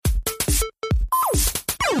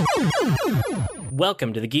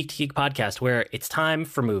Welcome to the Geek to Geek podcast, where it's time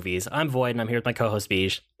for movies. I'm Void, and I'm here with my co-host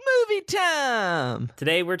Beej. Movie time!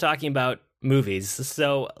 Today, we're talking about movies.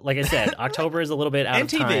 So, like I said, October is a little bit out of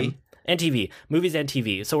time. And TV. Movies and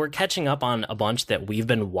TV. So we're catching up on a bunch that we've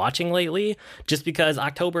been watching lately, just because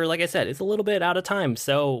October, like I said, is a little bit out of time.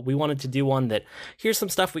 So we wanted to do one that, here's some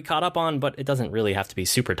stuff we caught up on, but it doesn't really have to be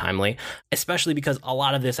super timely, especially because a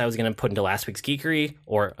lot of this I was going to put into last week's Geekery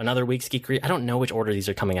or another week's Geekery. I don't know which order these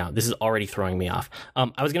are coming out. This is already throwing me off.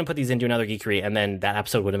 I was going to put these into another Geekery, and then that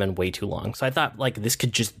episode would have been way too long. So I thought, like, this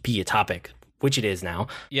could just be a topic, which it is now.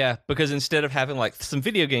 Yeah, because instead of having like some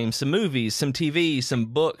video games, some movies, some TV, some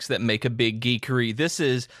books that make a big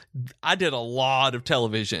geekery, I did a lot of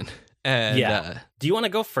television. And, yeah. Do you want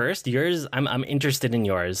to go first? Yours, I'm interested in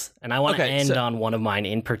yours, and I want to end on one of mine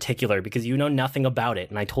in particular because you know nothing about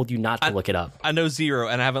it, and I told you not to look it up. I know zero,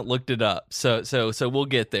 and I haven't looked it up, so we'll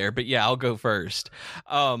get there. But yeah, I'll go first.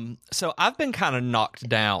 So I've been kind of knocked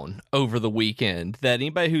down over the weekend. That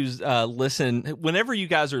anybody who's listened, whenever you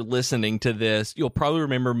guys are listening to this, you'll probably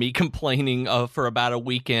remember me complaining for about a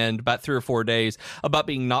weekend, about 3 or 4 days, about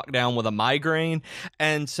being knocked down with a migraine.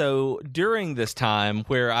 And so during this time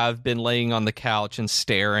where I've been laying on the couch and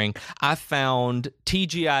staring, I found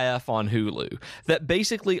TGIF on Hulu. That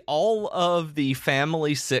basically all of the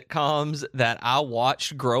family sitcoms that I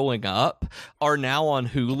watched growing up are now on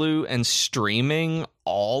Hulu and streaming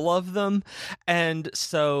all of them. And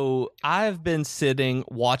so I've been sitting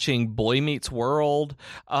watching Boy Meets World.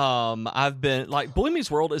 I've been like, Boy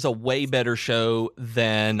Meets World is a way better show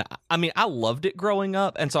than, I loved it growing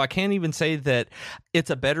up, and so I can't even say that it's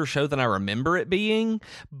a better show than I remember it being,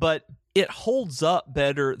 but it holds up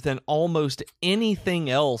better than almost anything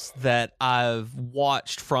else that I've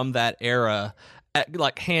watched from that era.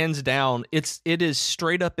 Like, hands down, it is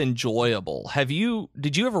straight up enjoyable.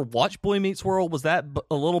 Did you ever watch Boy Meets World? Was that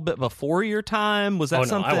a little bit before your time? Was that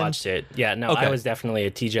something? I watched it. Yeah, no, okay. I was definitely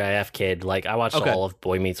a TGIF kid. Like, I watched all of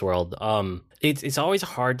Boy Meets World. It's always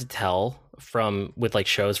hard to tell with like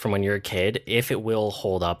shows from when you're a kid if it will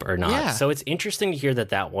hold up or not. Yeah. So it's interesting to hear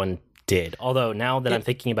that one did. Although now that I'm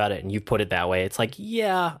thinking about it and you put it that way, it's like,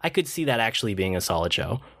 yeah, I could see that actually being a solid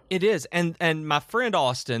show. It is, and my friend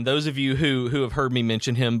Austin, those of you who have heard me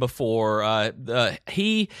mention him before,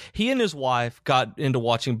 he and his wife got into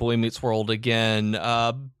watching Boy Meets World again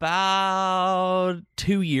about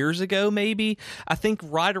 2 years ago, maybe. I think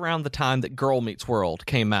right around the time that Girl Meets World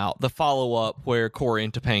came out, the follow-up where Corey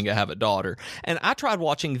and Topanga have a daughter. And I tried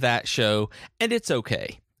watching that show, and it's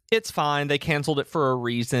okay. It's fine. They canceled it for a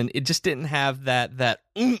reason. It just didn't have that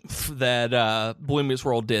oomph that Boy Meets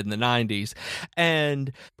World did in the 90s.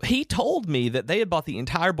 And he told me that they had bought the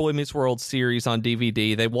entire Boy Meets World series on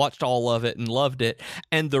DVD. They watched all of it and loved it.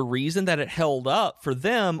 And the reason that it held up for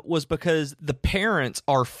them was because the parents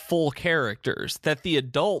are full characters, that the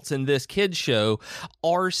adults in this kids show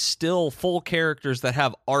are still full characters that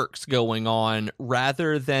have arcs going on,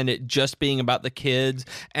 rather than it just being about the kids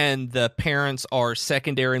and the parents are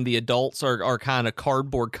secondary and the adults are kind of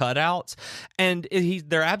cardboard cutouts. And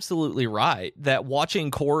they're absolutely right that watching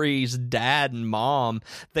Corey's dad and mom,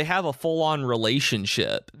 they have a full-on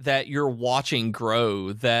relationship that you're watching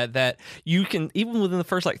grow, that you can, even within the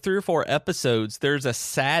first like 3 or 4 episodes, there's a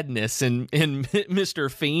sadness in Mr.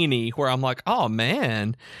 Feeney where I'm like, oh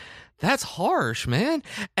man, that's harsh, man.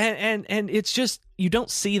 And it's just, you don't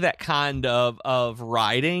see that kind of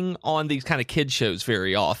writing on these kind of kid shows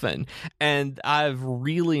very often. And I've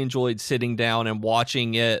really enjoyed sitting down and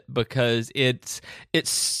watching it because it's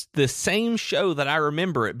the same show that I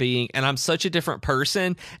remember it being, and I'm such a different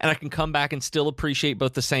person, and I can come back and still appreciate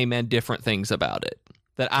both the same and different things about it.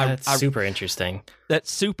 That's super interesting.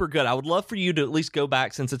 That's super good. I would love for you to at least go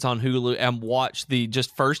back, since it's on Hulu, and watch the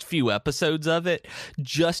just first few episodes of it,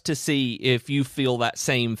 just to see if you feel that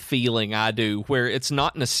same feeling I do, where it's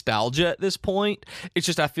not nostalgia at this point. It's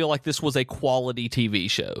just I feel like this was a quality TV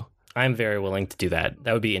show. I'm very willing to do that.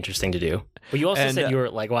 That would be interesting to do. But you also said you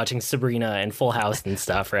were like watching Sabrina and Full House and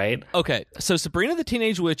stuff, right? Okay, so Sabrina the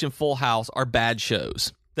Teenage Witch and Full House are bad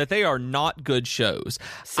shows. That they are not good shows.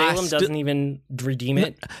 Salem doesn't even redeem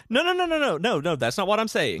it? No, that's not what I'm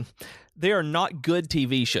saying. They are not good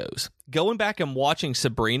TV shows. Going back and watching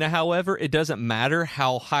Sabrina, however, it doesn't matter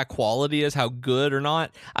how high quality it is, how good or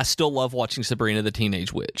not. I still love watching Sabrina the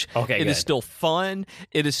Teenage Witch. Okay, it is still fun.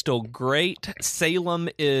 It is still great. Salem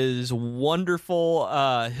is wonderful.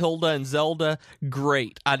 Hilda and Zelda,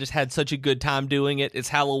 great. I just had such a good time doing it. It's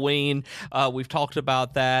Halloween. We've talked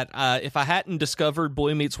about that. If I hadn't discovered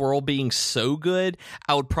Boy Meets World being so good,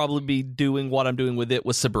 I would probably be doing what I'm doing with it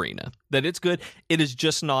with Sabrina. That it's good. It is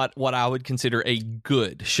just not what I would consider a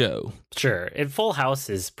good show. Sure. And Full House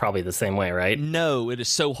is probably the same way, right? No, it is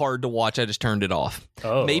so hard to watch. I just turned it off.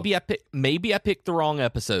 Oh. Maybe I picked the wrong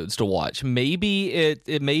episodes to watch. Maybe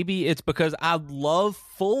it's because I love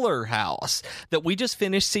Fuller House, that we just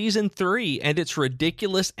finished season 3 and it's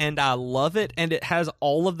ridiculous and I love it, and it has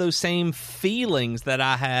all of those same feelings that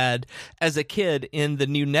I had as a kid in the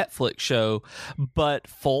new Netflix show. But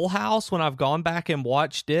Full House, when I've gone back and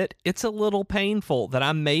watched it, it's a little painful that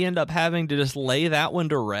I may end up having to just lay that one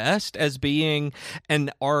to rest as being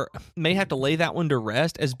an artifact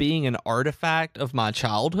of my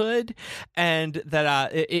childhood, and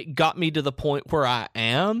that it got me to the point where I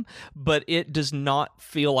am, but it does not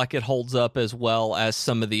feel like it holds up as well as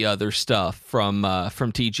some of the other stuff from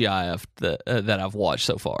TGIF that I've watched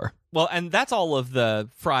so far. Well, and that's all of the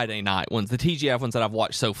Friday night ones, the TGF ones that I've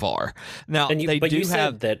watched so far. Now, you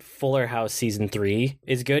said that Fuller House season 3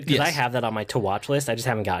 is good, because Yes. I have that on my to watch list. I just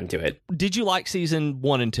haven't gotten to it. Did you like season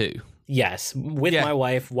 1 and 2? Yes, with my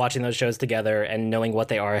wife, watching those shows together and knowing what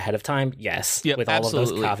they are ahead of time. Yes, Yep, with all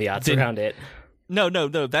absolutely. of those caveats around it. No.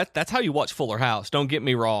 That's how you watch Fuller House. Don't get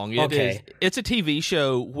me wrong. It's a TV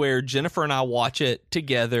show where Jennifer and I watch it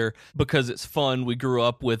together because it's fun. We grew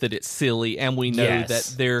up with it. It's silly, and we know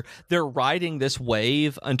that they're riding this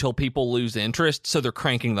wave until people lose interest, so they're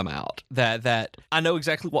cranking them out. That I know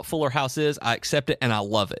exactly what Fuller House is. I accept it, and I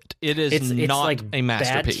love it. It's not like a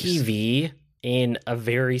masterpiece. Bad TV in a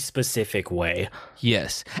very specific way.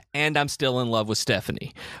 Yes, and I'm still in love with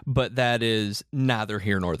Stephanie, but that is neither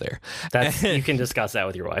here nor there. You can discuss that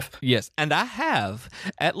with your wife. Yes, and I have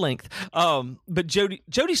at length. But Jodie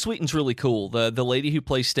Sweetin's really cool. The lady who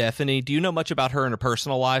plays Stephanie. Do you know much about her in her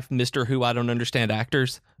personal life, Mr. Who I Don't Understand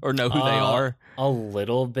Actors, or know who they are? A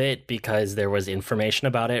little bit, because there was information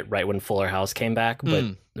about it right when Fuller House came back, but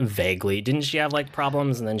vaguely. Didn't she have like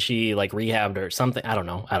problems and then she like rehabbed or something? I don't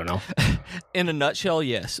know. In a nutshell,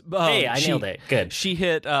 yes. Hey, I nailed it. Good. She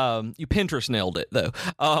hit. You Pinterest nailed it though.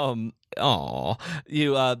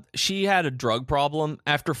 She had a drug problem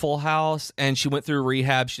after Full House, and she went through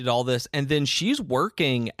rehab. She did all this, and then she's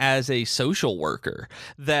working as a social worker.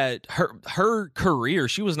 That her career,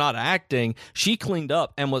 she was not acting. She cleaned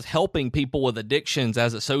up and was helping people with addictions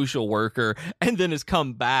as a social worker, and then has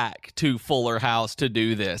come back to Fuller House to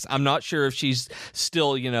do this. I'm not sure if she's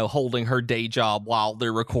still, holding her day job while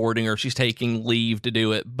they're recording, or if she's taking leave to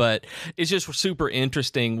do it. But it's just super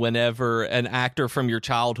interesting whenever an actor from your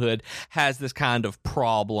childhood has this kind of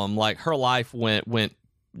problem. Like, her life went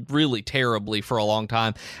really terribly for a long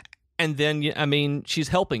time, and then she's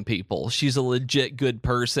helping people. She's a legit good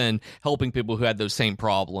person helping people who had those same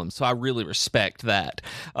problems, so I really respect that.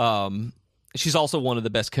 She's also one of the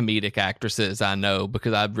best comedic actresses I know,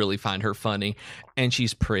 because I really find her funny, and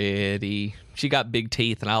she's pretty. She got big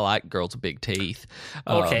teeth, and I like girls with big teeth.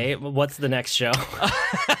 Okay, what's the next show?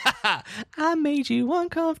 I made you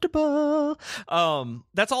uncomfortable.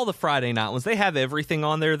 That's all the Friday night ones. They have everything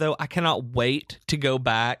on there, though. I cannot wait to go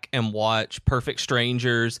back and watch Perfect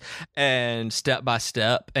Strangers and Step by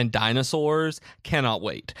Step and Dinosaurs. Cannot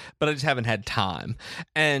wait, but I just haven't had time.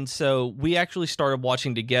 And so we actually started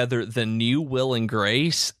watching together the new Will and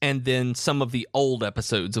Grace, and then some of the old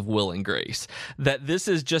episodes of Will and Grace. That this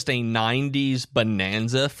is just a 90s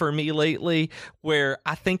bonanza for me lately, where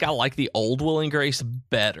I think I like the old Will and Grace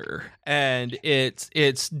better. And it's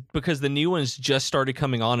because the new one's just started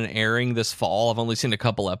coming on and airing this fall. I've only seen a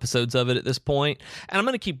couple episodes of it at this point, and I'm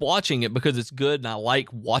going to keep watching it because it's good and I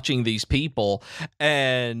like watching these people.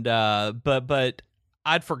 And but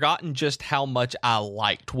I'd forgotten just how much I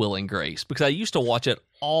liked Will and Grace, because I used to watch it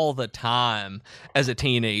all the time as a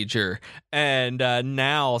teenager, and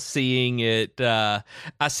now seeing it, I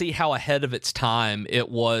see how ahead of its time it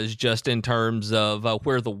was, just in terms of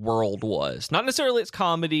where the world was. Not necessarily its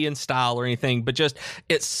comedy and style or anything, but just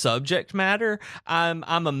its subject matter. I'm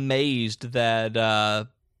amazed that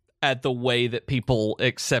at the way that people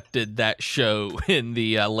accepted that show in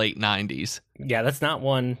the late 90s. Yeah, that's not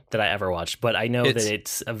one that I ever watched, but I know that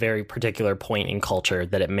it's a very particular point in culture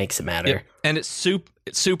that it makes it matter. Yep. And it's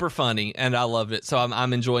super funny, and I loved it. So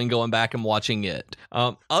I'm enjoying going back and watching it.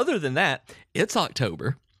 Other than that, it's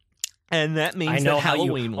October. And that means that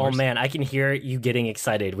Halloween Wars. Oh man, I can hear you getting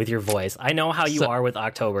excited with your voice. I know how you are with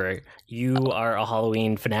October. You are a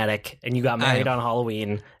Halloween fanatic, and you got married on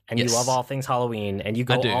Halloween, and you love all things Halloween, and you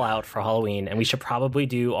go all out for Halloween. And we should probably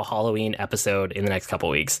do a Halloween episode in the next couple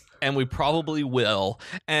weeks. And we probably will.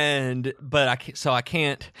 But I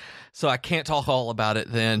can't talk all about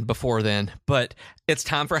it before then. But it's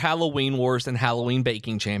time for Halloween Wars and Halloween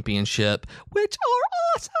Baking Championship, which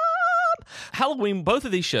are awesome. Halloween, both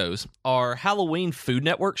of these shows are Halloween Food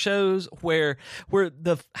Network shows where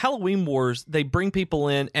the Halloween Wars, they bring people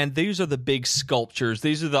in, and these are the big sculptures.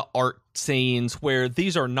 These are the art scenes where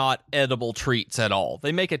these are not edible treats at all.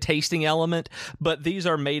 They make a tasting element, but these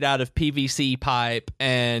are made out of PVC pipe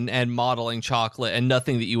and modeling chocolate and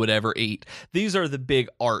nothing that you would ever eat. These are the big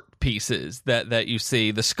art pieces that you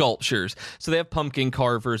see, the sculptures. So they have pumpkin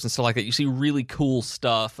carvers and stuff like that. You see really cool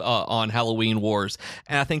stuff on Halloween Wars.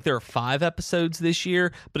 And I think there are 5 episodes this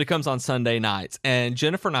year, but it comes on Sunday nights. And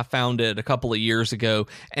Jennifer and I found it a couple of years ago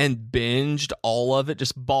and binged all of it,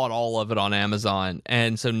 just bought all of it on Amazon.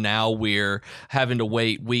 And so now we're having to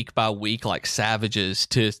wait week by week like savages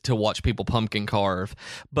to watch people pumpkin carve.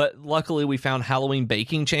 But luckily we found Halloween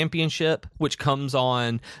Baking Championship, which comes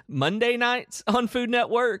on Monday nights on Food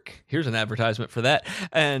Network. Here's an advertisement for that.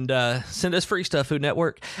 And send us free stuff, Food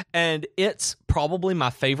Network. And it's probably my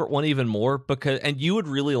favorite one even more because, and you would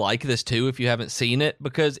really like this too if you haven't seen it,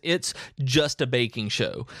 because it's just a baking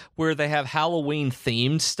show where they have Halloween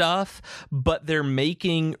themed stuff, but they're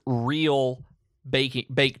making real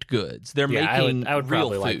baked goods. They're making I would real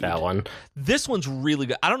probably food. like that one. This one's really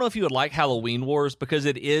good. I don't know if you would like Halloween Wars because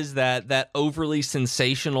it is that overly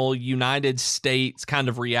sensational United States kind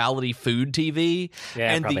of reality food TV.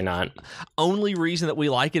 Yeah, and probably not. Only reason that we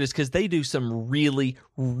like it is because they do some really,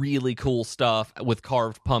 really cool stuff with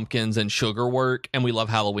carved pumpkins and sugar work, and we love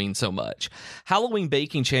Halloween so much. Halloween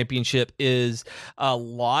Baking Championship is a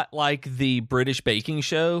lot like the British baking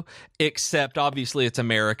show, except obviously it's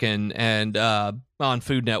American and on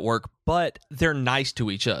Food Network, but they're nice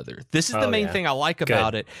to each other. This is the main thing I like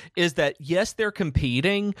about it, is that yes, they're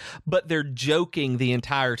competing, but they're joking the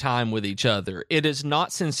entire time with each other. It is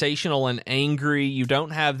not sensational and angry. You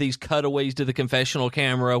don't have these cutaways to the confessional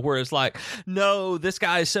camera where it's like, no, this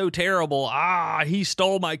guy is so terrible. He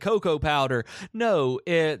stole my cocoa powder. No,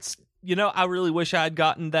 it's, I really wish I'd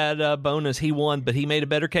gotten that bonus. He won, but he made a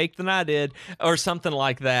better cake than I did, or something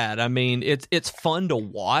like that. I mean, it's fun to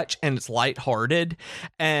watch and it's lighthearted.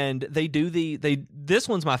 And they do this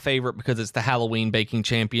one's my favorite because it's the Halloween Baking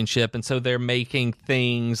Championship, and so they're making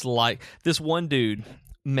things like this one dude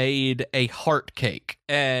made a heart cake,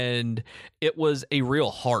 and it was a real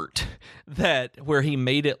heart where he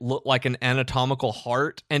made it look like an anatomical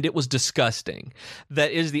heart, and it was disgusting.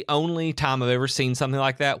 That is the only time I've ever seen something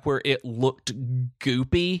like that where it looked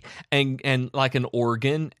goopy and like an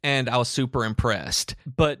organ, and I was super impressed.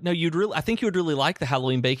 But no, I think you would really like the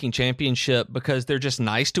Halloween Baking Championship because they're just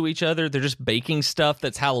nice to each other. They're just baking stuff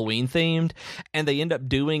that's Halloween themed, and they end up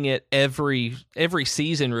doing it every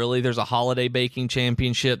season, really. There's a holiday baking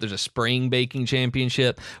championship, there's a spring baking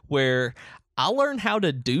championship, where I learned how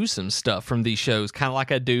to do some stuff from these shows, kind of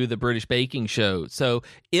like I do the British baking show. So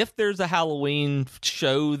if there's a Halloween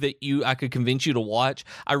show that I could convince you to watch,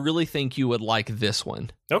 I really think you would like this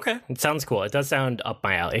one. Okay, it sounds cool. It does sound up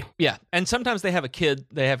my alley. Yeah, and sometimes they have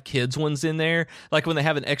kids ones in there. Like when they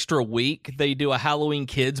have an extra week, they do a Halloween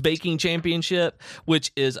Kids Baking Championship,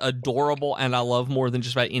 which is adorable, and I love more than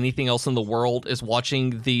just about anything else in the world is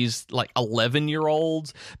watching these like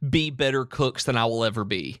 11-year-olds be better cooks than I will ever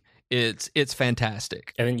be. It's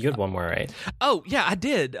fantastic. And then you had one more, right? Oh, yeah, I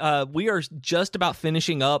did. We are just about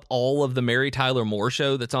finishing up all of the Mary Tyler Moore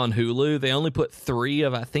Show that's on Hulu. They only put 3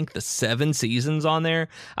 of, I think, the 7 seasons on there.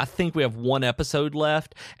 I think we have 1 episode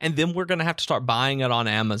left, and then we're going to have to start buying it on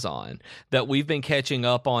Amazon. That we've been catching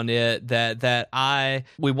up on it.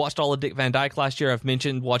 We watched all of Dick Van Dyke last year. I've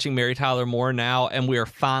mentioned watching Mary Tyler Moore now, and we are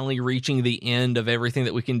finally reaching the end of everything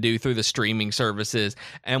that we can do through the streaming services,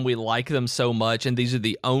 and we like them so much, and these are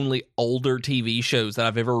the only older TV shows that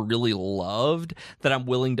I've ever really loved that I'm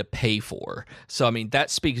willing to pay for. So, I mean,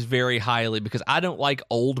 that speaks very highly because I don't like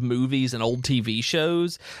old movies and old TV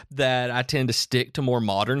shows, that I tend to stick to more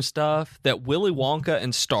modern stuff. That Willy Wonka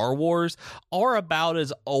and Star Wars are about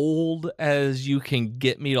as old as you can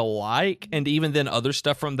get me to like, and even then other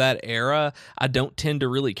stuff from that era I don't tend to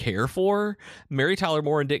really care for. Mary Tyler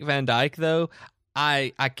Moore and Dick Van Dyke, though,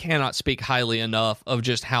 I cannot speak highly enough of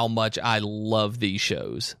just how much I love these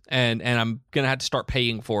shows, and I'm gonna have to start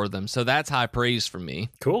paying for them. So that's high praise for me.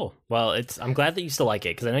 Cool. Well, I'm glad that you still like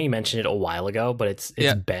it, because I know you mentioned it a while ago, but it's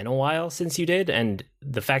been a while since you did, and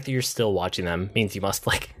the fact that you're still watching them means you must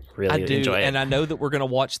really enjoy it. And I know that we're going to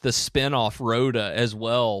watch the spinoff Rhoda as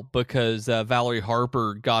well, because Valerie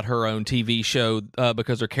Harper got her own TV show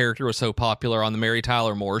because her character was so popular on the Mary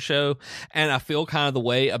Tyler Moore Show. And I feel kind of the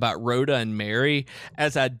way about Rhoda and Mary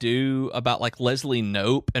as I do about like Leslie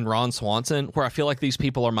Knope and Ron Swanson, where I feel like these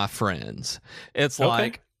people are my friends. It's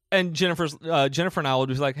like And Jennifer and I would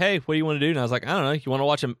be like, "Hey, what do you want to do?" And I was like, "I don't know. We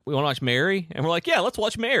want to watch Mary?" And we're like, "Yeah, let's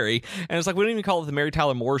watch Mary." And it's like we don't even call it the Mary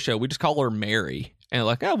Tyler Moore Show. We just call her Mary. And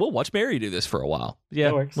like, "Oh, we'll watch Mary do this for a while." Yeah,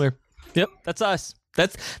 that works. Yep, that's us.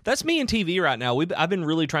 That's me and TV right now. I've been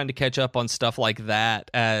really trying to catch up on stuff like that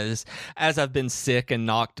as I've been sick and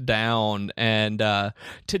knocked down. And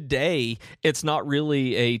today, it's not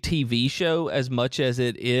really a TV show as much as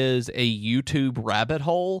it is a YouTube rabbit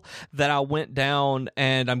hole that I went down,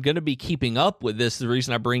 and I'm going to be keeping up with this. The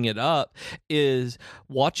reason I bring it up is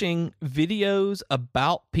watching videos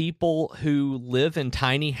about people who live in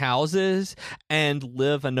tiny houses and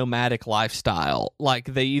live a nomadic lifestyle.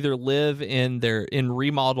 Like they either live in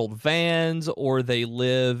remodeled vans, or they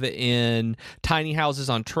live in tiny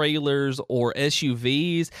houses on trailers or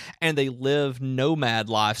SUVs, and they live nomad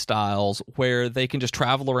lifestyles where they can just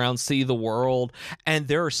travel around, see the world. And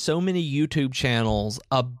there are so many YouTube channels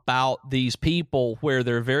about these people where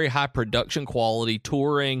they're very high production quality,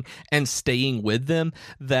 touring and staying with them,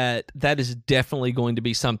 that is definitely going to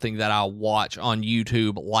be something that I'll watch on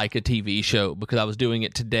YouTube like a TV show, because I was doing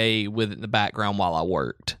it today with it in the background while I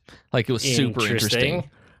worked. Like it was super interesting.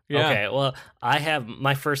 Yeah. Okay, well, I have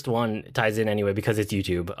my first one ties in anyway because it's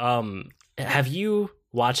YouTube. Have you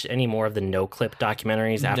watched any more of the NoClip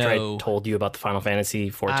documentaries after I told you about the Final Fantasy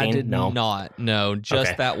 14? I did not. No,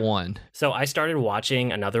 just that one. So I started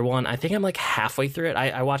watching another one. I think I'm like halfway through it.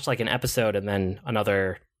 I watched like an episode and then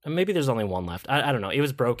another. Maybe there's only one left. I don't know. It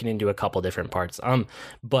was broken into a couple different parts.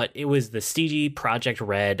 But it was the CD Projekt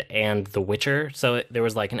Red and The Witcher. So there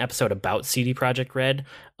was like an episode about CD Projekt Red,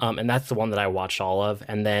 and that's the one that I watched all of.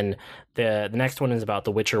 And then the next one is about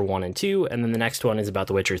The Witcher 1 and 2, and then the next one is about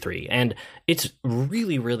The Witcher 3. And it's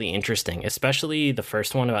really, really interesting, especially the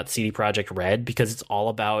first one about CD Projekt Red, because it's all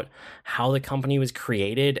about how the company was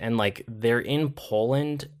created. And like they're in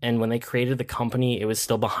Poland, and when they created the company, it was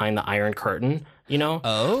still behind the Iron Curtain. You know?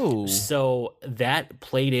 Oh. So that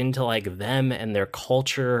played into like them and their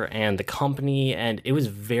culture and the company, and it was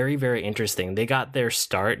very, very interesting. They got their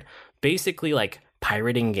start basically like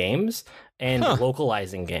pirating games and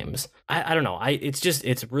localizing games. I don't know.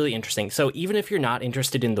 It's really interesting. So even if you're not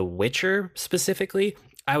interested in The Witcher specifically,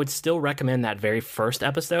 I would still recommend that very first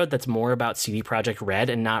episode that's more about CD Projekt Red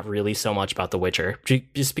and not really so much about The Witcher,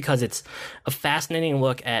 just because it's a fascinating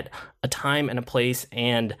look at a time and a place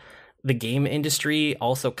and the game industry,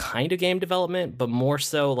 also kind of game development, but more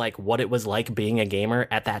so like what it was like being a gamer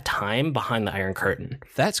at that time behind the Iron Curtain.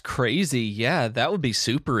 That's crazy. Yeah, that would be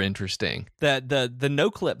super interesting. The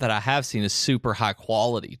NoClip that I have seen is super high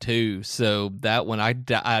quality too. So that one, I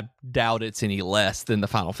doubt it's any less than the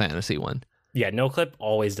Final Fantasy one. Yeah, NoClip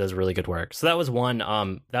always does really good work. So that was one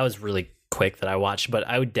that was really quick that I watched, but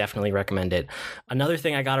I would definitely recommend it. Another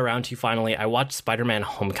thing I got around to finally, I watched Spider-Man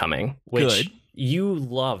Homecoming, which you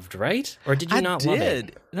loved, right? Or did you not love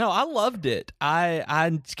it? No, I loved it.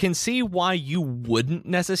 I can see why you wouldn't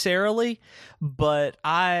necessarily, but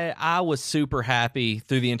I was super happy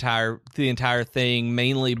through the entire thing,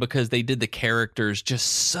 mainly because they did the characters just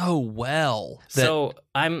so well. So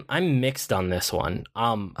I'm mixed on this one.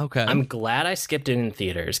 Okay. I'm glad I skipped it in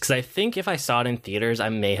theaters, because I think if I saw it in theaters, I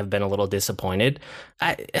may have been a little disappointed.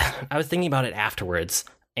 I was thinking about it afterwards,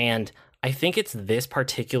 and I think it's this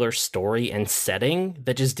particular story and setting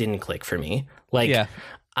that just didn't click for me. Like, yeah.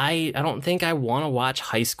 I don't think I want to watch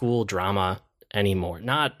high school drama anymore.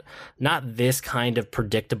 Not this kind of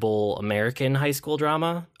predictable American high school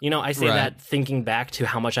drama. You know, I say that thinking back to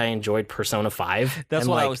how much I enjoyed Persona 5. That's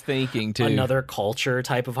what I was thinking too. Another culture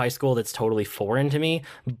type of high school that's totally foreign to me.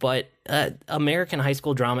 But American high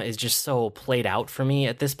school drama is just so played out for me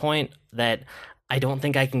at this point that I don't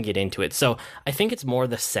think I can get into it. So I think it's more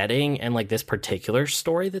the setting and like this particular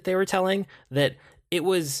story that they were telling, that it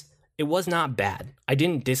was not bad. I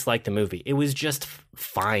didn't dislike the movie. It was just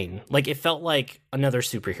fine. Like it felt like another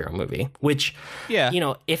superhero movie, which, you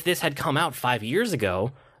know, if this had come out 5 years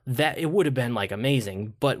ago, that it would have been like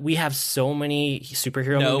amazing. But we have so many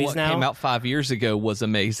superhero movies now. What came out 5 years ago was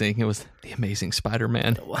amazing. It was The Amazing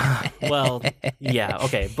Spider-Man. Well, yeah,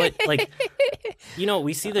 okay. But like, you know,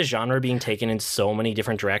 we see the genre being taken in so many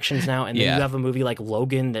different directions now. And then you have a movie like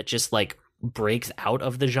Logan that just like breaks out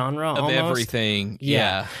of the genre of almost. Everything.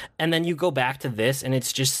 Yeah. And then you go back to this and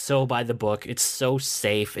it's just so by the book. It's so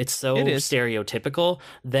safe. It's so stereotypical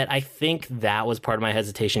that I think that was part of my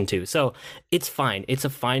hesitation too. So it's fine. It's a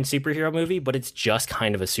fine superhero movie, but it's just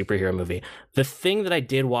kind of a superhero movie. The thing that I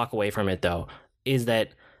did walk away from it though is that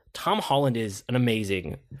Tom Holland is an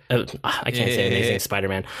amazing, I can't say amazing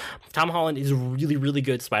Spider-Man. Tom Holland is a really, really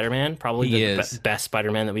good Spider-Man, probably the best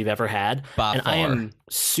Spider-Man that we've ever had. By and far. I am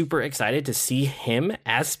super excited to see him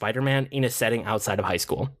as Spider-Man in a setting outside of high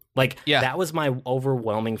school. Like, that was my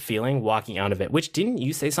overwhelming feeling walking out of it, which didn't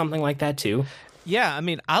you say something like that too? Yeah, I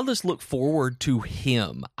mean, I just look forward to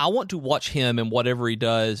him. I want to watch him and whatever he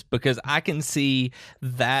does because I can see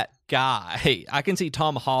that guy. Hey, I can see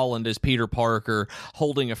Tom Holland as Peter Parker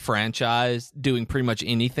holding a franchise, doing pretty much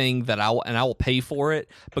anything that I will pay for it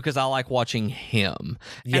because I like watching him.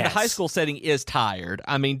 Yes. And the high school setting is tired.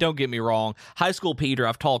 I mean, don't get me wrong. High school Peter,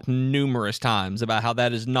 I've talked numerous times about how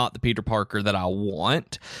that is not the Peter Parker that I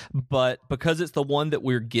want, but because it's the one that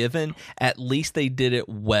we're given, at least they did it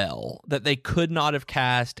well. That they could not have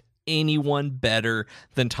cast anyone better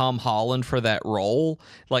than Tom Holland for that role.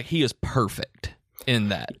 Like, he is perfect in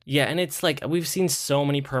that. Yeah, and it's like we've seen so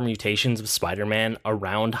many permutations of Spider-Man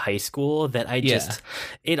around high school that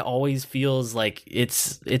it always feels like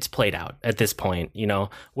it's played out at this point, you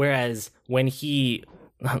know? Whereas when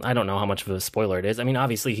I don't know how much of a spoiler it is. I mean,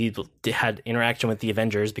 obviously he had interaction with the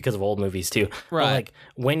Avengers because of old movies too. Right. But like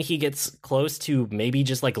when he gets close to maybe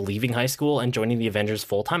just like leaving high school and joining the Avengers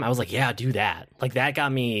full time, I was like, yeah, do that. Like that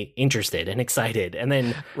got me interested and excited. And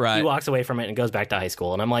then he walks away from it and goes back to high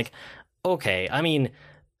school. And I'm like, okay. I mean,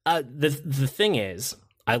 the thing is,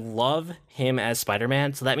 I love him as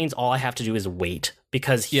Spider-Man, so that means all I have to do is wait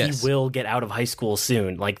because he will get out of high school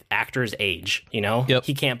soon. Like, actors age, you know? Yep.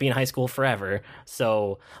 He can't be in high school forever.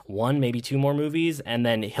 So 1, maybe 2 more movies, and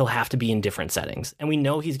then he'll have to be in different settings. And we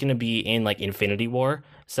know he's going to be in, like, Infinity War,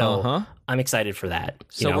 so I'm excited for that.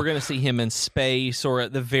 So we're going to see him in space or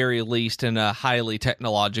at the very least in a highly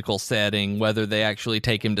technological setting, whether they actually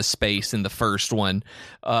take him to space in the first one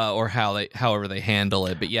or however they handle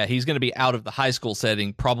it. But yeah, he's going to be out of the high school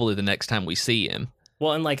setting probably the next time we see him.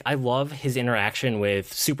 Well, and like I love his interaction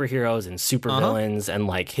with superheroes and supervillains and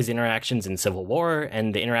like his interactions in Civil War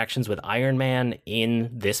and the interactions with Iron Man in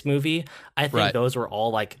this movie. I think those were all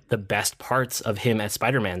like the best parts of him as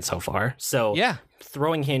Spider-Man so far. So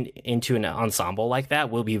throwing him into an ensemble like that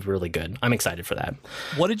will be really good. I'm excited for that.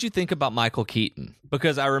 What did you think about Michael Keaton?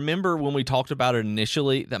 Because I remember when we talked about it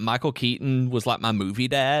initially that Michael Keaton was like my movie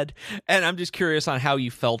dad. And I'm just curious on how you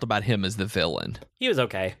felt about him as the villain. He was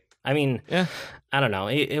okay. I mean, I don't know.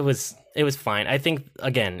 It was fine. I think,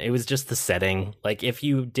 again, it was just the setting. Like, if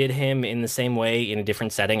you did him in the same way in a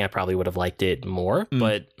different setting, I probably would have liked it more.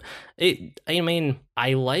 But,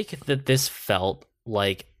 I like that this felt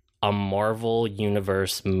like a Marvel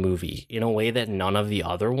Universe movie in a way that none of the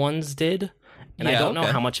other ones did. And I don't know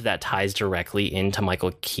how much of that ties directly into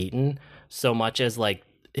Michael Keaton so much as, like,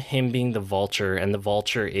 him being the Vulture, and the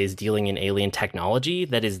Vulture is dealing in alien technology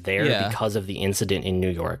that is there because of the incident in New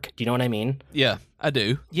York. Do you know what I mean? Yeah, I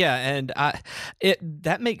do. Yeah, and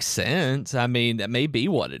that makes sense. I mean, that may be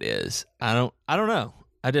what it is. I don't know.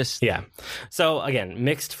 So again,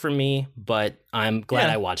 mixed for me, but I'm glad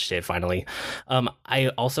I watched it finally. I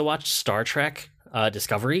also watched Star Trek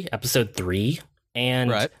Discovery episode 3,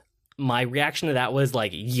 and my reaction to that was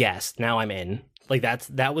like, yes, now I'm in. Like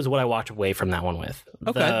that was what I walked away from that one with.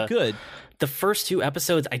 Okay, good. The first 2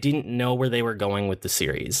 episodes, I didn't know where they were going with the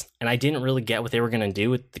series, and I didn't really get what they were going to do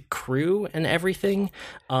with the crew and everything.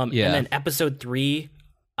 And then episode 3,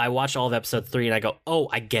 I watched all of episode 3, and I go, oh,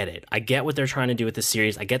 I get it. I get what they're trying to do with the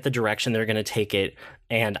series. I get the direction they're going to take it,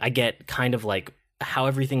 and I get kind of like how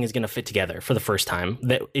everything is going to fit together for the first time.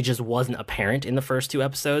 That it just wasn't apparent in the first 2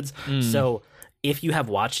 episodes. So if you have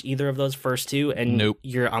watched either of those first 2 and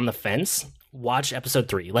you're on the fence, watch episode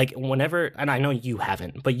 3. Like, whenever, and I know you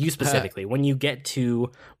haven't, but you specifically, when you get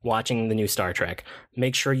to watching the new Star Trek,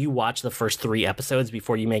 make sure you watch the first 3 episodes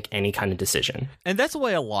before you make any kind of decision. And that's the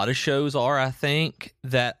way a lot of shows are, I think,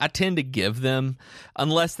 that I tend to give them,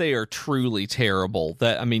 unless they are truly terrible.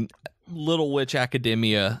 Little Witch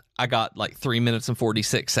Academia, I got like 3 minutes and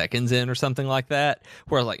 46 seconds in or something like that,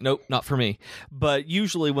 where I was like, nope, not for me. But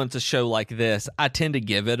usually when it's a show like this, I tend to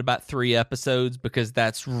give it about 3 episodes because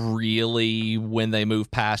that's really when they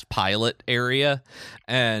move past pilot area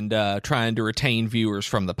and trying to retain viewers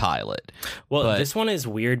from the pilot. Well, this one is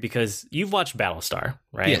weird because you've watched Battlestar,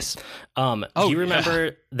 right? Yes. Do you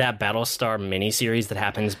remember that Battlestar miniseries that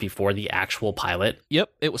happens before the actual pilot? Yep.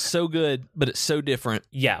 It was so good, but it's so different.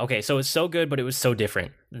 Yeah. Okay. So it's so good, but it was so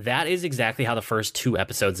different. That is exactly how the first 2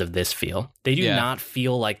 episodes of this feel. They do not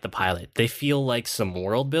feel like the pilot. They feel like some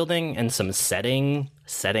world building and some setting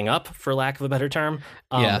up, for lack of a better term.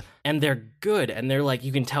 And they're good. And they're like,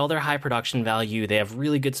 you can tell they're high production value. They have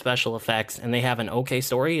really good special effects and they have an okay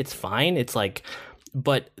story. It's fine. It's like,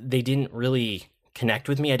 but they didn't really connect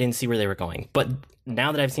with me. I didn't see where they were going. But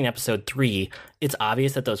now that I've seen episode 3, it's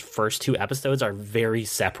obvious that those first 2 episodes are very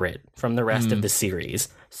separate from the rest of the series.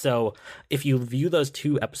 So if you view those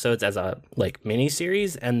 2 episodes as a like mini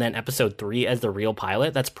series and then episode 3 as the real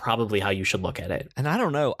pilot, that's probably how you should look at it. And I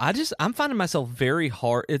don't know. I'm finding myself very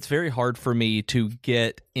hard. It's very hard for me to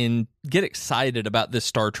get excited about this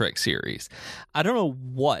Star Trek series. I don't know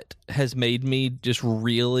what has made me just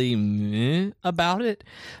really meh about it.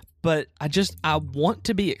 But I want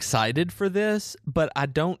to be excited for this, but I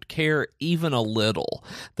don't care even a little.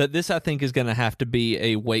 That this, I think, is going to have to be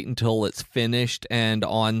a wait until it's finished and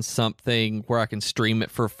on something where I can stream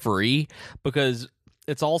it for free, because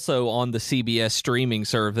it's also on the CBS streaming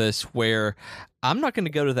service where I'm not going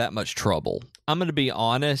to go to that much trouble. I'm going to be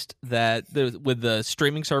honest that with the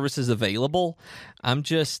streaming services available, I'm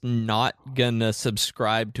just not going to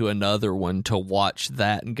subscribe to another one to watch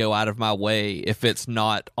that and go out of my way if it's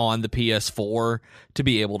not on the PS4 to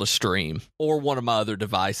be able to stream or one of my other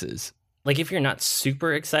devices. Like, if you're not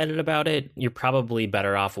super excited about it, you're probably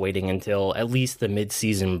better off waiting until at least the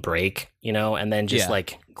mid-season break, and then just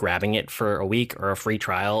like grabbing it for a week or a free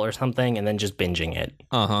trial or something and then just binging it.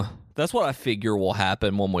 That's what I figure will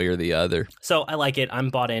happen one way or the other. So I like it. I'm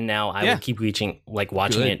bought in now. I will keep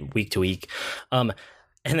watching it week to week. And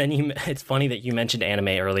then it's funny that you mentioned anime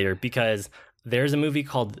earlier, because there's a movie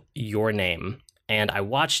called Your Name. And I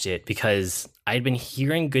watched it because I'd been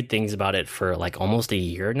hearing good things about it for like almost a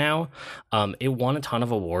year now. It won a ton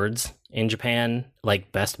of awards in Japan,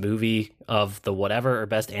 like best movie of the whatever or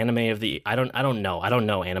best anime of the I don't know. I don't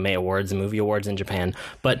know anime awards and movie awards in Japan,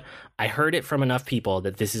 but I heard it from enough people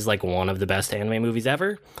that this is like one of the best anime movies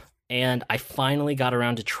ever. And I finally got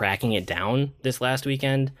around to tracking it down this last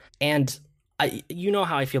weekend. And you know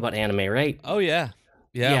how I feel about anime, right? Oh yeah.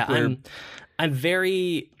 Yeah, I'm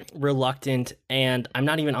very reluctant, and I'm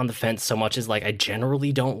not even on the fence so much as like I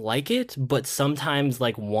generally don't like it, but sometimes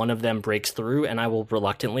like one of them breaks through and I will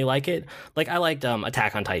reluctantly like it. Like I liked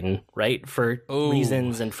Attack on Titan, right? For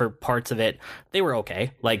reasons and for parts of it, they were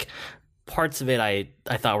okay. Like parts of it I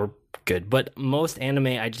thought were good, but most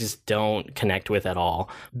anime I just don't connect with at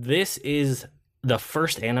all. This is the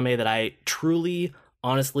first anime that I truly,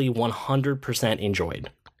 honestly, 100%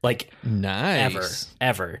 enjoyed. Like nice.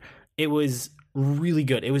 Ever. It was really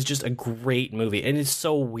good. It was just a great movie. And it's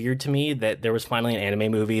so weird to me that there was finally an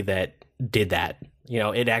anime movie that did that.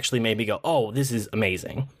 It actually made me go, oh, this is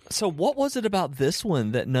amazing. So what was it about this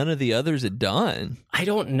one that none of the others had done? I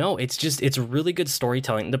don't know. It's really good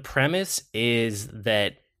storytelling. The premise is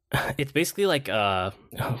that it's basically like,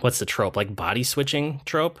 what's the trope? Like body switching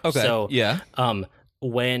trope. Okay. So, yeah.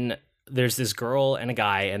 When there's this girl and a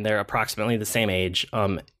guy and they're approximately the same age,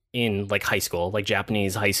 in like high school, like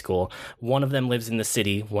Japanese high school. One of them lives in the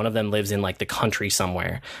city, one of them lives in like the country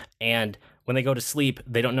somewhere. And when they go to sleep,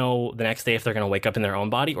 they don't know the next day if they're going to wake up in their own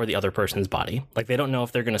body or the other person's body. Like they don't know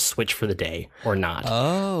if they're going to switch for the day or not.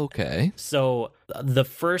 Oh, okay. So the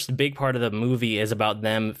first big part of the movie is about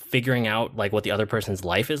them figuring out like what the other person's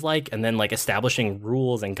life is like, and then like establishing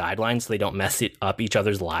rules and guidelines so they don't mess it up each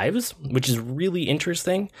other's lives, which is really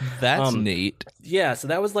interesting. That's neat. Yeah, so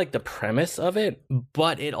that was like the premise of it,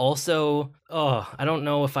 but it also, I don't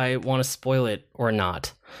know if I want to spoil it or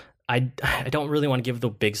not. I don't really want to give the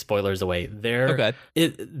big spoilers away.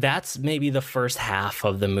 That's maybe the first half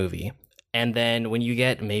of the movie. And then when you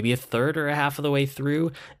get maybe a third or a half of the way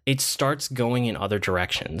through, it starts going in other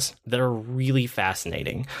directions that are really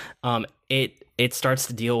fascinating. It starts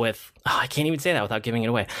to deal with, I can't even say that without giving it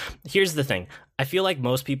away. Here's the thing. I feel like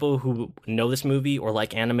most people who know this movie or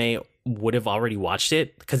like anime would have already watched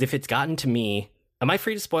it, because if it's gotten to me, am I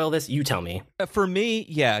free to spoil this? You tell me. For me,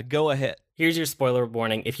 yeah, go ahead. Here's your spoiler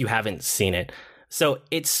warning if you haven't seen it. So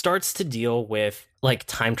it starts to deal with like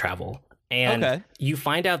time travel. And you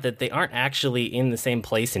find out that they aren't actually in the same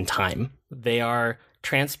place in time. They are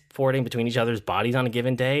transporting between each other's bodies on a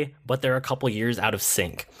given day, but they're a couple years out of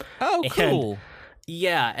sync. Oh, cool.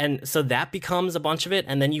 Yeah, and so that becomes a bunch of it,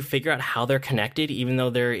 and then you figure out how they're connected, even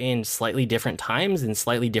though they're in slightly different times and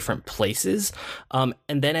slightly different places. And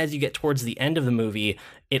then as you get towards the end of the movie,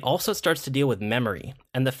 it also starts to deal with memory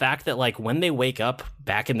and the fact that like when they wake up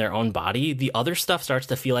back in their own body, the other stuff starts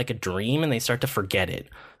to feel like a dream and they start to forget it.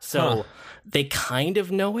 So they kind of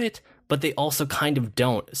know it, but they also kind of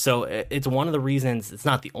don't. So it's one of the reasons, it's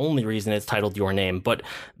not the only reason it's titled Your Name, but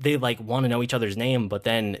they like want to know each other's name, but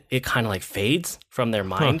then it kind of like fades from their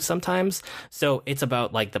mind sometimes. So it's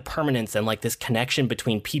about like the permanence and like this connection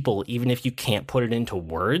between people, even if you can't put it into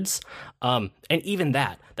words. And even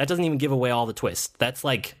that doesn't even give away all the twists. That's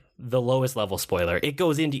like the lowest level spoiler. It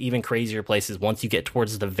goes into even crazier places once you get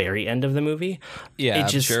towards the very end of the movie. Yeah,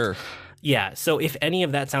 sure. Yeah, so if any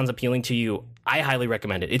of that sounds appealing to you, I highly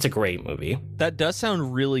recommend it. It's a great movie. That does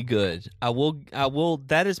sound really good. I will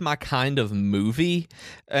that is my kind of movie,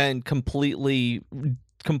 and completely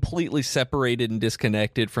separated and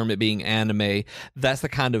disconnected from it being anime. That's the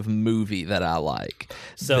kind of movie that I like.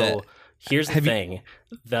 So here's the thing.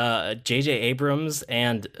 The J.J. Abrams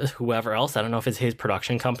and whoever else, I don't know if it's his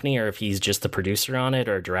production company or if he's just the producer on it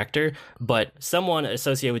or director, but someone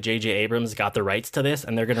associated with J.J. Abrams got the rights to this,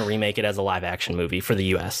 and they're going to remake it as a live action movie for the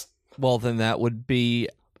U.S. Well, then that would be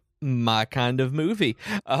my kind of movie.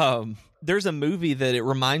 There's a movie that it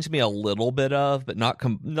reminds me a little bit of, but not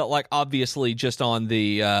like obviously just on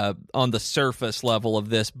the surface level of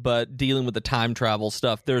this, but dealing with the time travel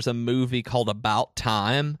stuff. There's a movie called About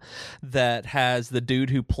Time that has the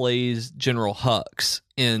dude who plays General Hux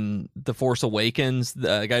in The Force Awakens,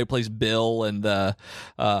 the guy who plays Bill and the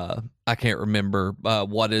I can't remember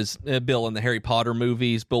what is Bill in the Harry Potter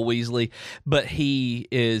movies, Bill Weasley, but he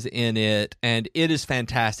is in it, and it is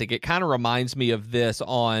fantastic. It kind of reminds me of this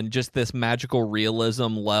on just this magical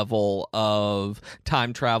realism level of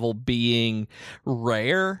time travel being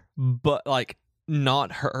rare, but like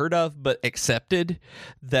not heard of, but accepted.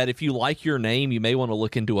 That if you like Your Name, you may want to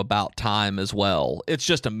look into About Time as well. It's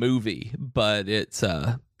just a movie, but it's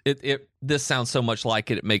this sounds so much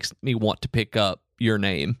like it makes me want to pick up Your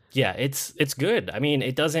Name. Yeah, it's good. I mean,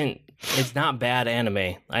 it's not bad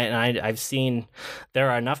anime. I've seen, there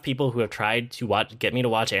are enough people who have tried to get me to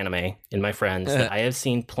watch anime in my friends that I have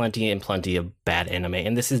seen plenty and plenty of bad anime,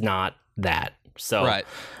 and this is not that. So right.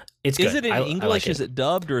 It's good. Is it in English? Is it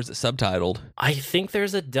dubbed or is it subtitled? I think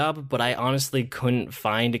there's a dub, but I honestly couldn't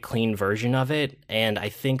find a clean version of it. And I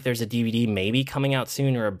think there's a DVD maybe coming out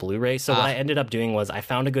soon or a Blu-ray. So what I ended up doing was I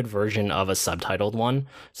found a good version of a subtitled one.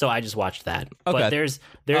 So I just watched that. Okay. But there's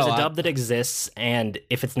a dub that exists. And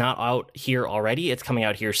if it's not out here already, it's coming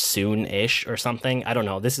out here soon-ish or something. I don't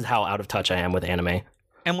know. This is how out of touch I am with anime.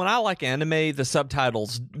 And when I like anime, the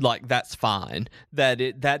subtitles, like, that's fine.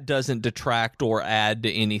 That doesn't detract or add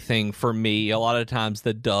to anything for me. A lot of times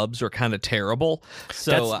the dubs are kind of terrible.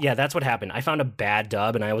 So that's what happened. I found a bad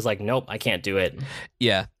dub and I was like, nope, I can't do it.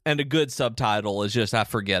 Yeah, and a good subtitle is just I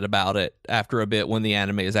forget about it after a bit when the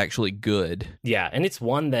anime is actually good. Yeah, and it's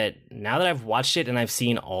one that now that I've watched it and I've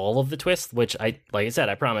seen all of the twists, which like I said,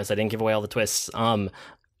 I promise I didn't give away all the twists.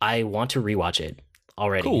 I want to rewatch it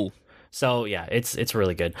already. Cool. So yeah, it's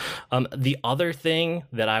really good. The other thing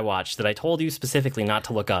that I watched that I told you specifically not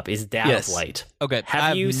to look up is Dad of Light. Okay,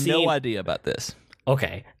 I have no idea about this.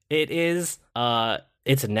 Okay, it is.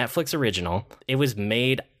 It's a Netflix original. It was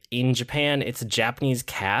made in Japan. It's a Japanese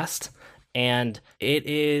cast, and it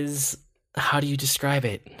is. How do you describe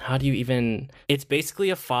it? It's basically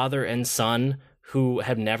a father and son who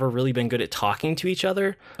have never really been good at talking to each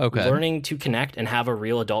other, learning to connect and have a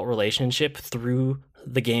real adult relationship through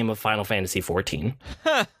the game of Final Fantasy XIV.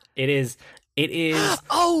 It is.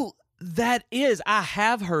 Oh, that is. I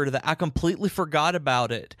have heard of that. I completely forgot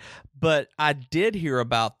about it, but I did hear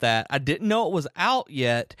about that. I didn't know it was out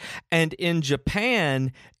yet. And in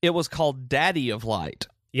Japan, it was called Daddy of Light.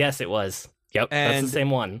 Yes, it was. Yep, and that's the same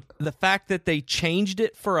one. The fact that they changed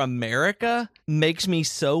it for America makes me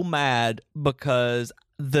so mad because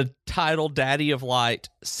the title Daddy of Light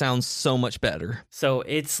sounds so much better. So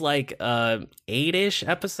it's like 8-ish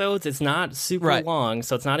episodes. It's not super long,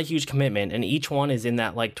 so it's not a huge commitment. And each one is in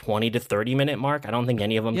that like 20 to 30 minute mark. I don't think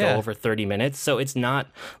any of them go over 30 minutes. So it's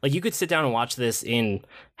not like you could sit down and watch this in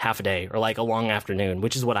half a day or like a long afternoon,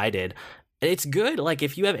 which is what I did. It's good. Like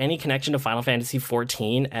if you have any connection to Final Fantasy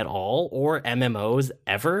XIV at all or MMOs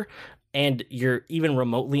ever, and you're even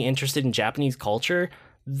remotely interested in Japanese culture,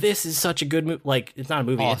 this is such a good movie. Like, it's not a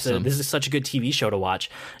movie. Awesome. This is such a good TV show to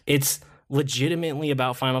watch. It's legitimately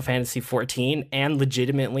about Final Fantasy XIV and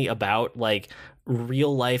legitimately about, like,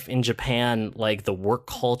 real life in Japan, like, the work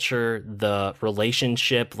culture, the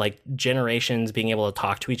relationship, like, generations being able to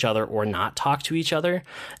talk to each other or not talk to each other.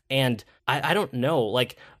 And I don't know,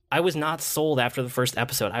 like, I was not sold after the first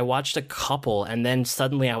episode. I watched a couple, and then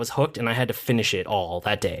suddenly I was hooked, and I had to finish it all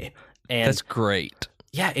that day. And that's great.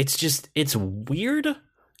 Yeah, it's weird.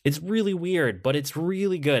 It's really weird, but it's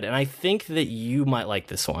really good, and I think that you might like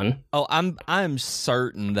this one. Oh, I'm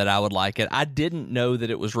certain that I would like it. I didn't know that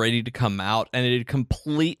it was ready to come out, and it had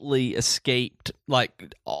completely escaped,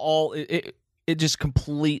 like, it just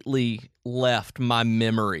completely left my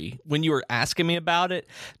memory. When you were asking me about it,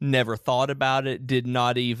 never thought about it, didn't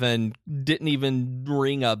even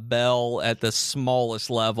ring a bell at the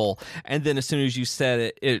smallest level. And then as soon as you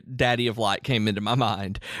said it Daddy of Light came into my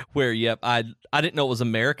mind, where, I didn't know it was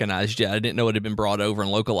Americanized yet. I didn't know it had been brought over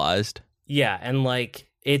and localized. Yeah, and like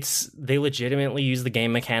they legitimately use the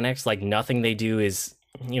game mechanics. Like nothing they do is,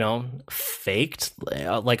 faked.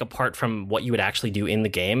 Like apart from what you would actually do in the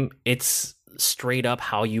game, it's straight up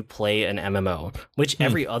how you play an MMO, which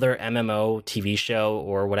every other MMO TV show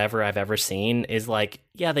or whatever I've ever seen is like,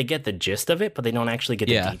 yeah, they get the gist of it, but they don't actually get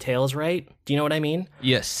the details right. Do you know what I mean?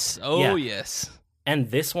 Yes. Oh, yes.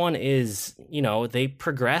 And this one is, they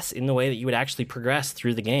progress in the way that you would actually progress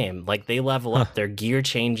through the game. Like they level up, their gear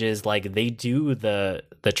changes, like they do the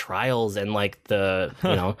trials and like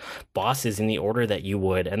the, bosses in the order that you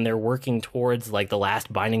would. And they're working towards like the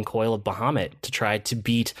last binding coil of Bahamut to try to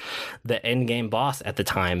beat the end game boss at the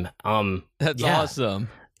time. That's awesome.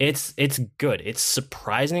 It's good. It's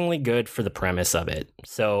surprisingly good for the premise of it.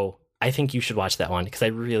 So I think you should watch that one because I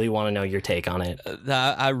really want to know your take on it.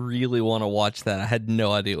 I really want to watch that. I had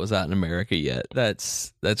no idea it was out in America yet.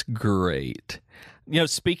 That's great.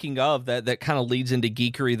 Speaking of that kind of leads into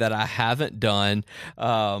geekery that I haven't done.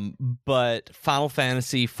 But Final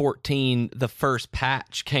Fantasy 14, the first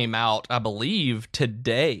patch came out, I believe,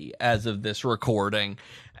 today as of this recording.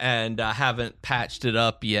 And I haven't patched it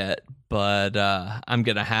up yet, but I'm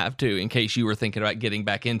going to have to in case you were thinking about getting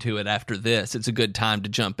back into it after this. It's a good time to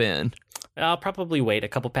jump in. I'll probably wait a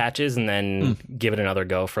couple patches and then give it another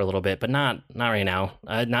go for a little bit, but not right now.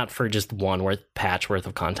 Not for just one patch worth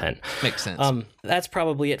of content. Makes sense. That's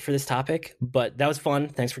probably it for this topic, but that was fun.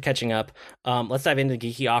 Thanks for catching up. Let's dive into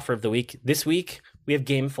the geeky offer of the week. This week, we have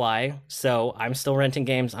GameFly, so I'm still renting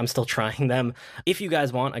games. I'm still trying them. If you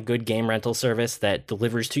guys want a good game rental service that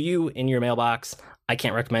delivers to you in your mailbox, I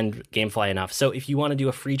can't recommend GameFly enough. So if you want to do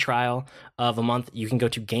a free trial of a month, you can go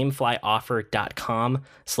to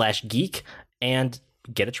gameflyoffer.com/geek and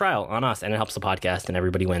get a trial on us, and it helps the podcast and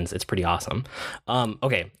everybody wins. It's pretty awesome.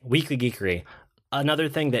 Okay, weekly geekery. Another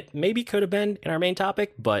thing that maybe could have been in our main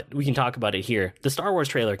topic, but we can talk about it here. The Star Wars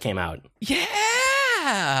trailer came out.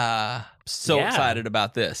 Yeah. So excited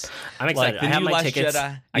about this. I'm excited. Like, I have my tickets.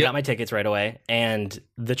 Jedi. I got my tickets right away, and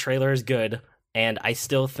the trailer is good. And I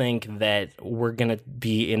still think that we're going to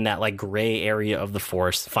be in that like gray area of the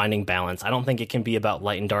Force, finding balance. I don't think it can be about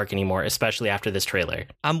light and dark anymore, especially after this trailer.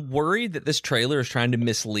 I'm worried that this trailer is trying to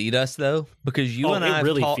mislead us, though, because you and I it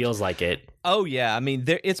really feels like it. Oh, yeah. I mean,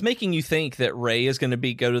 it's making you think that Rey is going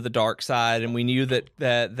to go to the dark side, and we knew that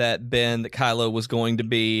Kylo was going to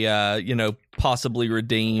be, possibly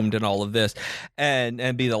redeemed and all of this,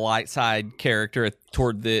 and be the light side character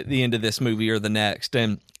toward the end of this movie or the next.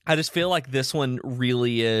 And I just feel like this one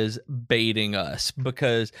really is baiting us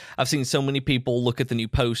because I've seen so many people look at the new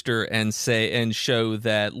poster and show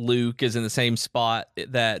that Luke is in the same spot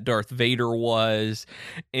that Darth Vader was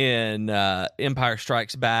in Empire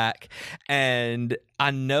Strikes Back. And I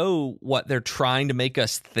know what they're trying to make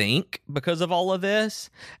us think because of all of this.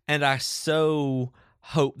 And I so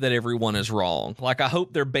hope that everyone is wrong. Like, I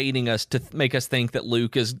hope they're baiting us to make us think that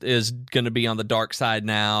Luke is going to be on the dark side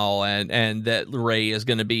now and that Rey is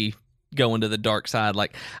going to be going to the dark side.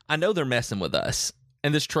 Like, I know they're messing with us.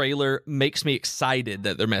 And this trailer makes me excited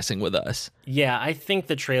that they're messing with us. Yeah, I think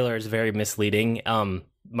the trailer is very misleading.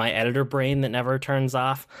 My editor brain that never turns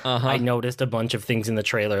off, I noticed a bunch of things in the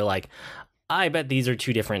trailer like, I bet these are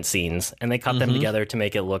two different scenes, and they cut them together to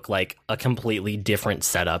make it look like a completely different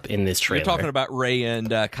setup in this trailer. You're talking about Rey and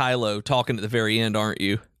Kylo talking at the very end, aren't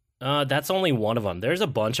you? That's only one of them. There's a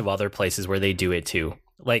bunch of other places where they do it too.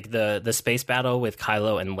 Like the space battle with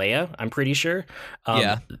Kylo and Leia, I'm pretty sure.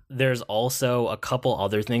 There's also a couple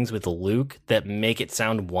other things with Luke that make it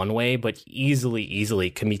sound one way, but easily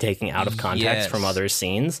can be taken out of context from other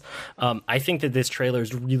scenes. I think that this trailer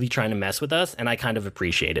is really trying to mess with us, and I kind of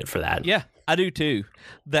appreciate it for that. Yeah, I do too.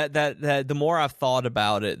 That the more I've thought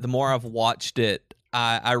about it, the more I've watched it,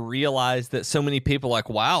 I realize that so many people are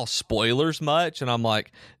like, wow, spoilers much? And I'm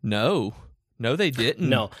like, no, they didn't.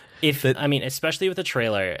 No. Especially with the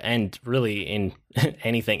trailer and really in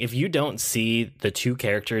anything, if you don't see the two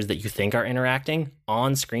characters that you think are interacting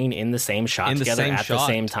on screen in the same shot together at the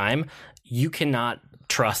same time, you cannot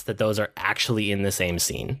trust that those are actually in the same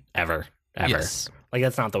scene ever. Yes. Like,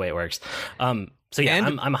 that's not the way it works. So yeah,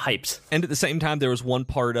 I'm hyped. And at the same time, there was one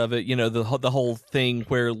part of it, the whole thing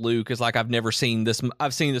where Luke is like, I've seen this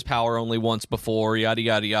power only once before, yada,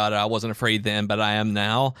 yada, yada. I wasn't afraid then, but I am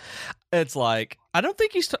now. It's like, I don't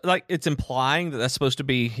think it's implying that that's supposed to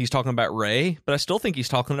be, he's talking about Rey, but I still think he's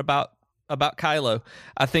talking about about Kylo.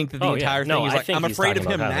 I think that the entire thing is like, I'm afraid of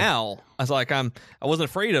him now. I was like, I wasn't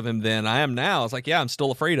afraid of him then. I am now. It's like, yeah, I'm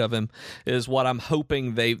still afraid of him, is what I'm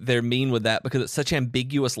hoping they mean with that, because it's such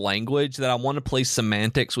ambiguous language that I want to play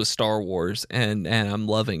semantics with Star Wars, and I'm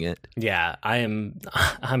loving it. Yeah, I'm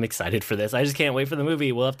excited for this. I just can't wait for the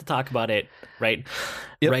movie. We'll have to talk about it right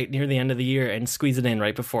near the end of the year and squeeze it in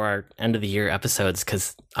right before our end of the year episodes,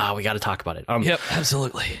 because we got to talk about it. Yep,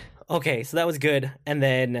 absolutely. Okay, so that was good. And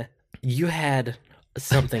then you had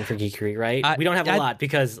something for Geekery, right? We don't have a lot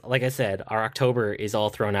because, like I said, our October is all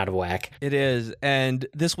thrown out of whack. It is. And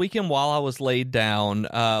this weekend, while I was laid down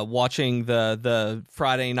watching the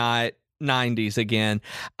Friday night 90s again,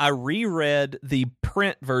 I reread the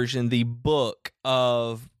print version, the book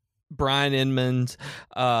of Brian Inman's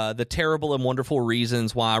The Terrible and Wonderful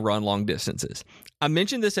Reasons Why I Run Long Distances. I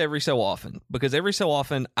mention this every so often because every so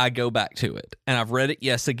often I go back to it, and I've read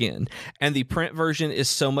it again. And the print version is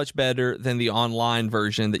so much better than the online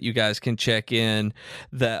version that you guys can check out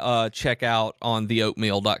on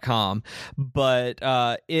theoatmeal.com. But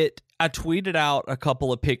I tweeted out a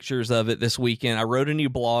couple of pictures of it this weekend. I wrote a new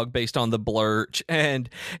blog based on the Blurch, and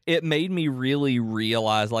it made me really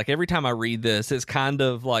realize, like, every time I read this, it's kind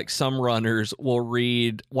of like some runners will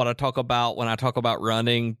read what I talk about when I talk about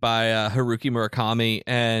running by Haruki Murakami,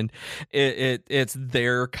 and it's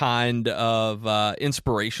their kind of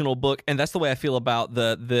inspirational book, and that's the way I feel about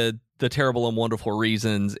the Terrible and Wonderful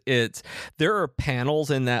Reasons. There are panels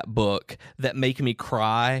in that book that make me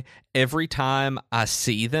cry every time I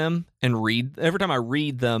see them and every time I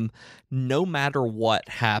read them, no matter what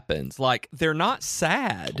happens. Like, they're not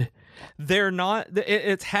sad. They're not,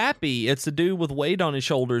 it's happy. It's a dude with weight on his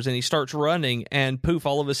shoulders, and he starts running, and poof,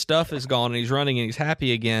 all of his stuff is gone, and he's running, and he's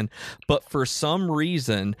happy again. But for some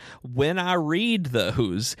reason, when I read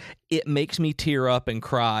those, it makes me tear up and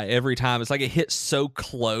cry every time. It's like it hits so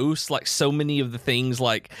close, like so many of the things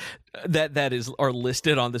like are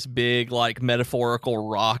listed on this big like metaphorical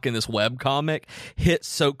rock in this webcomic hit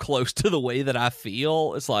so close to the way that I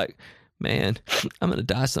feel. It's like, man, I'm going to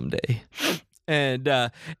die someday. And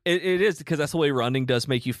it is, because that's the way running does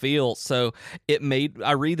make you feel. So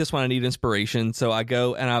I read this when I need inspiration. So I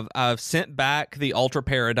go and I've sent back the Ultra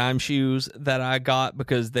Paradigm shoes that I got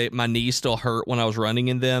because my knees still hurt when I was running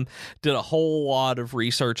in them. Did a whole lot of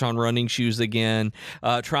research on running shoes again,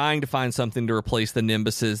 trying to find something to replace the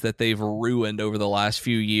Nimbuses that they've ruined over the last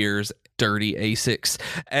few years. Dirty Asics,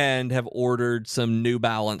 and have ordered some New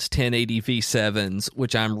Balance 1080 V7s,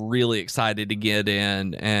 which I'm really excited to get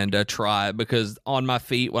in and try, because on my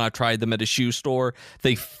feet, when I tried them at a shoe store,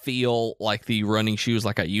 they feel like the running shoes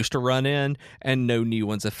like I used to run in, and no new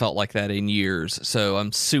ones have felt like that in years. So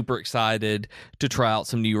I'm super excited to try out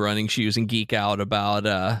some new running shoes and geek out about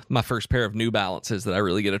my first pair of New Balances that I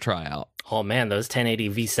really get to try out. Oh man, those 1080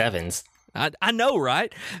 V7s. I know,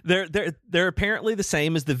 right? They're apparently the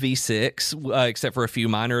same as the V6, except for a few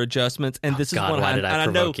minor adjustments. And this is one why did I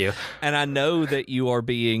provoke you? And I know that you are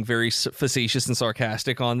being very facetious and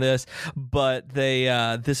sarcastic on this, but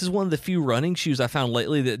this is one of the few running shoes I found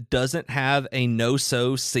lately that doesn't have a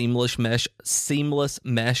no-sew seamless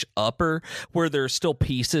mesh upper, where there's still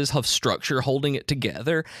pieces of structure holding it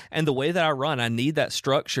together. And the way that I run, I need that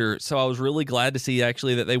structure. So I was really glad to see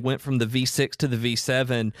actually that they went from the V6 to the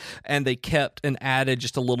V7, and they kept and added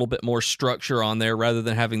just a little bit more structure on there rather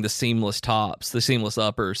than having the seamless tops, the seamless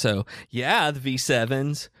upper. So yeah, the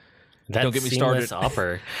V7s. Don't get me started.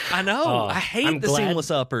 Upper. I know. I hate the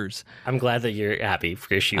seamless uppers. I'm glad that you're happy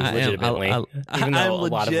for your shoes, legitimately. Even though a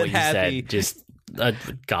lot of what you said just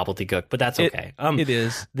gobbledygook, but that's okay. It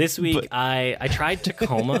is. This week, I tried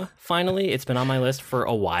Tacoma, finally. It's been on my list for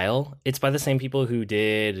a while. It's by the same people who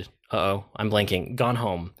did, I'm blanking, Gone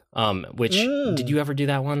Home. Which did you ever do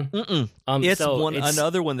that one? It's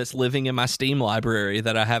another one that's living in my Steam library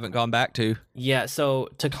that I haven't gone back to. Yeah, so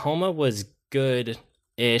Tacoma was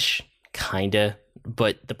good-ish, kinda,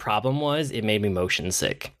 but the problem was it made me motion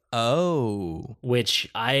sick. Oh. Which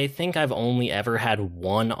I think I've only ever had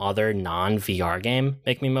one other non-VR game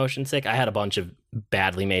make me motion sick. I had a bunch of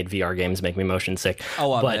badly made VR games make me motion sick.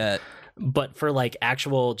 Oh, I bet. But for like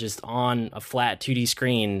actual just on a flat 2D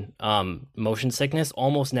screen, motion sickness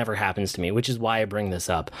almost never happens to me, which is why I bring this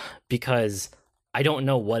up, because I don't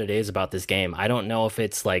know what it is about this game. I don't know if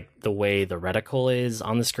it's like the way the reticle is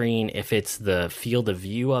on the screen, if it's the field of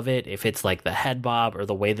view of it, if it's like the head bob or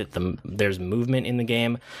the way that there's movement in the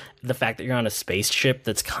game. The fact that you're on a spaceship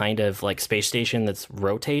that's kind of like space station that's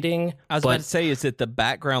rotating. I was about to say, is it the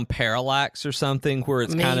background parallax or something where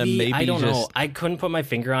it's kind of maybe I don't know. I couldn't put my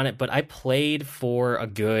finger on it, but I played for a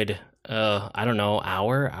good I don't know,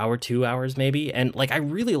 hour, 2 hours maybe. And like I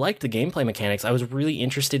really liked the gameplay mechanics. I was really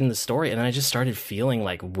interested in the story, and then I just started feeling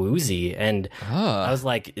like woozy, and I was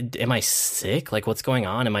like, am I sick? Like what's going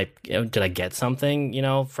on? Did I get something,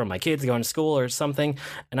 from my kids going to school or something?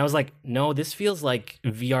 And I was like, no, this feels like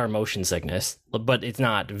VR motion sickness, but it's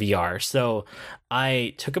not VR. So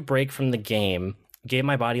I took a break from the game, gave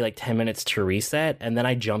my body like 10 minutes to reset, and then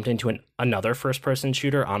I jumped into another first-person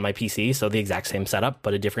shooter on my PC, so the exact same setup,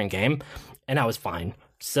 but a different game, and I was fine.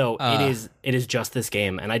 So it is just this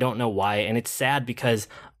game, and I don't know why, and it's sad because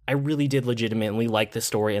I really did legitimately like the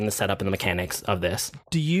story and the setup and the mechanics of this.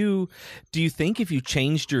 Do you think if you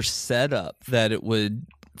changed your setup that it would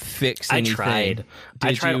fix anything?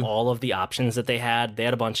 I tried all of the options that they had. They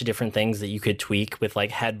had a bunch of different things that you could tweak with like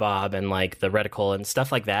head bob and like the reticle and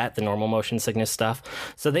stuff like that, the normal motion sickness stuff.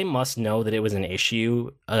 So they must know that it was an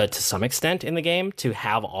issue to some extent in the game to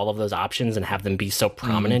have all of those options and have them be so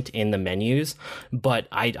prominent in the menus. But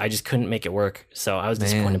I just couldn't make it work. So I was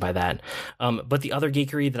disappointed by that. But the other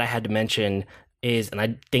geekery that I had to mention is, and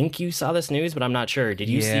I think you saw this news, but I'm not sure. Did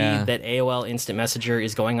you see that AOL Instant Messenger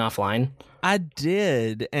is going offline? I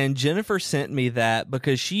did, and Jennifer sent me that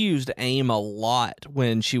because she used AIM a lot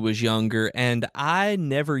when she was younger, and I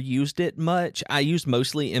never used it much. I used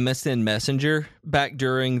mostly MSN Messenger back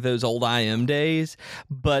during those old IM days,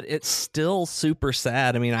 but it's still super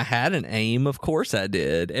sad. I mean, I had an AIM, of course I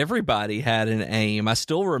did. Everybody had an AIM. I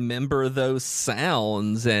still remember those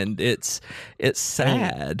sounds, and it's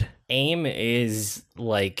sad. AIM is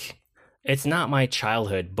like, it's not my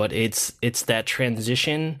childhood, but it's that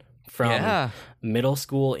transition from middle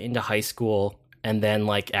school into high school, and then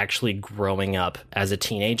like actually growing up as a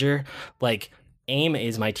teenager. Like AIM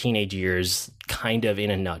is my teenage years kind of in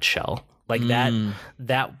a nutshell. Like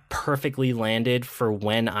that perfectly landed for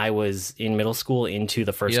when I was in middle school into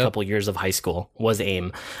the first couple years of high school was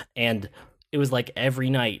AIM. And it was like every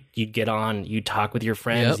night you'd get on, you'd talk with your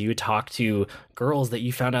friends, you would talk to girls that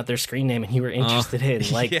you found out their screen name and you were interested in.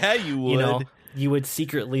 Like, yeah, you would. You would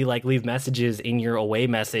secretly like leave messages in your away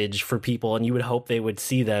message for people, and you would hope they would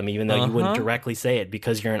see them, even though you wouldn't directly say it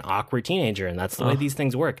because you're an awkward teenager, and that's the way these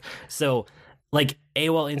things work. So like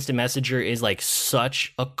AOL Instant Messenger is like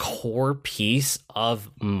such a core piece of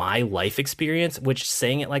my life experience, which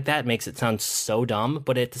saying it like that makes it sound so dumb,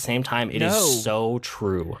 but at the same time, it is so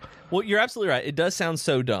true. Well, you're absolutely right. It does sound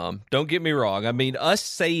so dumb. Don't get me wrong. I mean, us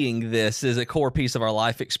saying this is a core piece of our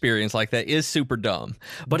life experience like that is super dumb.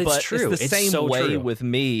 But it's true. It's the same way with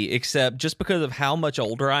me, except just because of how much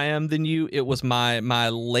older I am than you, it was my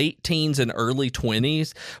late teens and early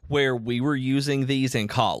 20s where we were using these in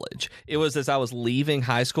college. It was as I was leaving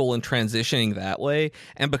high school and transitioning that way.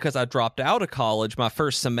 And because I dropped out of college my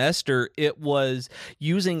first semester, it was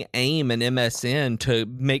using AIM and MSN to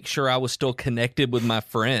make sure I was still connected with my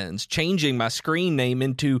friends, changing my screen name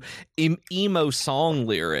into emo song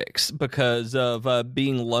lyrics because of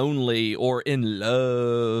being lonely or in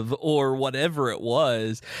love or whatever it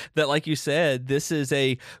was. That, like you said, this is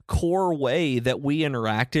a core way that we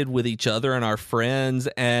interacted with each other and our friends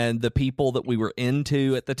and the people that we were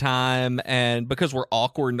into at the time. And because we're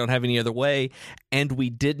awkward and don't have any other way, and we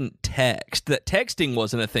didn't text, that texting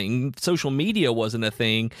wasn't a thing, social media wasn't a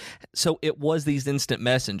thing, so it was these instant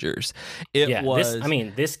messengers.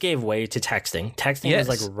 This gave way to texting. Texting was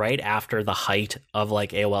like right after the height of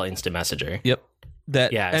like AOL Instant Messenger. Yep.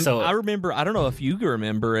 I remember, I don't know if you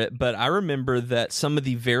remember it, but I remember that some of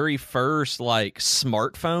the very first like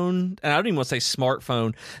smartphone, and I don't even want to say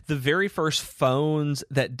smartphone, the very first phones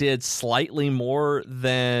that did slightly more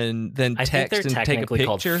than text and take a picture.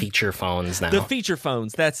 Called feature phones now. The feature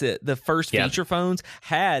phones, that's it. The first feature phones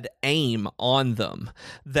had AIM on them,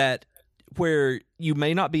 that where you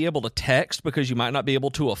may not be able to text because you might not be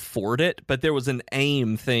able to afford it, but there was an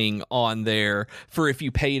AIM thing on there for if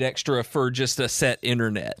you paid extra for just a set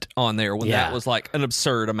internet on there, when that was like an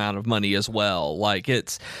absurd amount of money as well. Like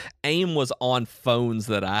AIM was on phones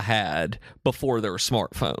that I had before there were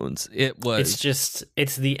smartphones.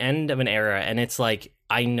 It's the end of an era, and it's like,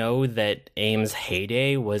 I know that AIM's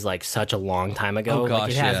heyday was like such a long time ago.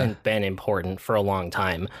 It hasn't been important for a long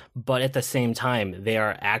time. But at the same time, they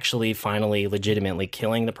are actually finally legitimately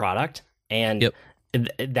killing the product. And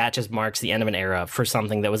that just marks the end of an era for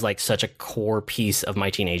something that was like such a core piece of my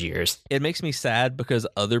teenage years. It makes me sad because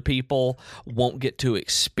other people won't get to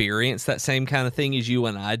experience that same kind of thing as you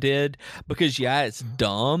and I did, because it's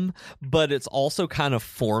dumb, but it's also kind of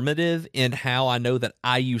formative in how I know that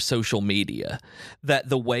I use social media. That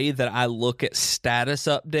the way that I look at status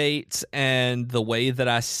updates and the way that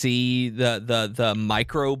I see the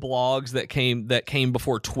micro blogs that came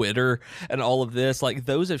before Twitter and all of this, like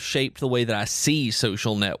those have shaped the way that I see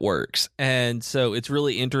social networks. And so it's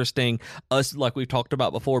really interesting, us, like we've talked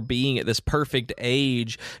about before, being at this perfect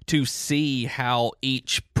age to see how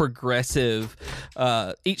each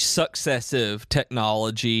successive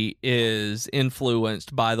technology is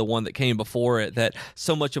influenced by the one that came before it, that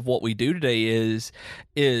so much of what we do today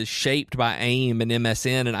is shaped by AIM and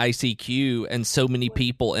MSN and ICQ, and so many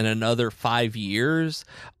people in another 5 years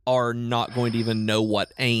are not going to even know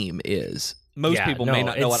what AIM is. Most people may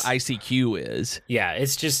not know what ICQ is. Yeah,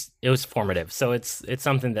 it was formative. So it's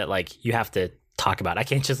something that like you have to talk about. I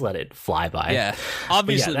can't just let it fly by. Yeah,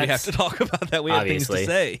 obviously we have to talk about that. We have things to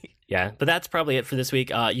say. Yeah, but that's probably it for this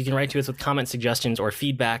week. You can write to us with comments, suggestions, or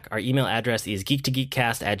feedback. Our email address is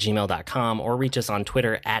geek2geekcast@gmail.com, or reach us on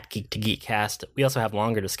Twitter @geek2geekcast. We also have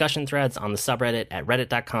longer discussion threads on the subreddit at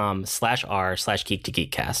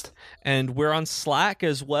reddit.com/r/geek2geekcast. And we're on Slack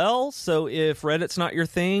as well, so if Reddit's not your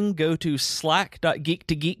thing, go to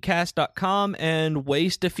slack.geek2geekcast.com and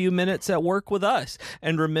waste a few minutes at work with us.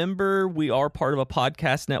 And remember, we are part of a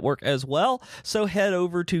podcast network as well, so head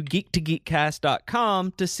over to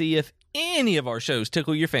geek2geekcast.com to see if any of our shows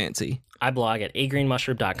tickle your fancy. I blog at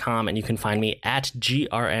agreenmushroom.com, and you can find me at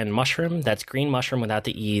grnmushroom. That's green mushroom without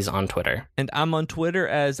the E's on Twitter. And I'm on Twitter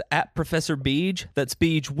as @Professor Beej. That's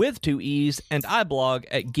Beej with 2 E's. And I blog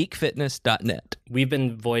at geekfitness.net. We've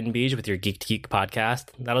been Void and Beej with your Geek to Geek podcast.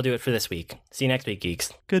 That'll do it for this week. See you next week,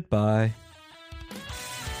 geeks. Goodbye.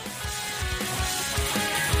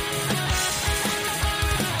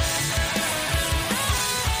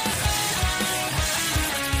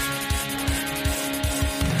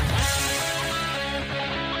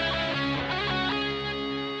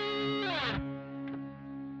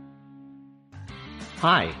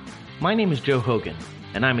 Hi, my name is Joe Hogan,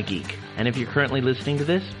 and I'm a geek. And if you're currently listening to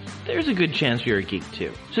this, there's a good chance you're a geek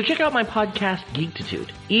too. So check out my podcast, Geektitude.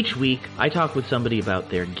 Each week, I talk with somebody about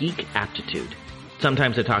their geek aptitude.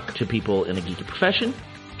 Sometimes I talk to people in a geeky profession.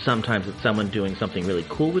 Sometimes it's someone doing something really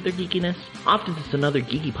cool with their geekiness. Often it's another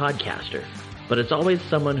geeky podcaster. But it's always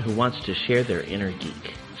someone who wants to share their inner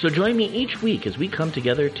geek. So join me each week as we come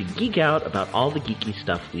together to geek out about all the geeky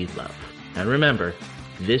stuff we love. And remember,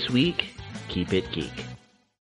 this week, keep it geek.